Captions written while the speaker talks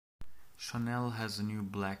Chanel has a new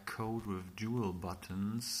black coat with jewel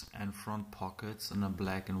buttons and front pockets in a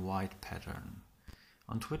black and white pattern.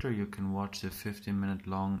 On Twitter you can watch the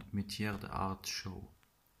 15-minute-long Métiers d'Art show.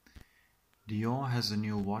 Dior has a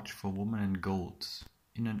new watch for women in gold,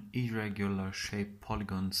 in an irregular shaped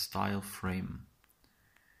polygon style frame.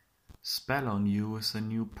 Spell on You is a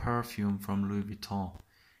new perfume from Louis Vuitton.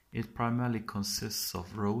 It primarily consists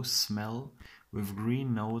of rose smell with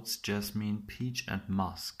green notes, jasmine, peach and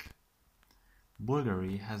musk.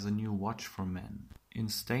 Bulgari has a new watch for men, in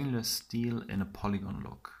stainless steel in a polygon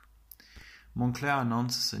look. Moncler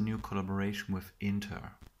announces a new collaboration with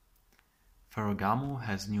Inter. Ferragamo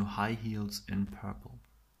has new high heels in purple.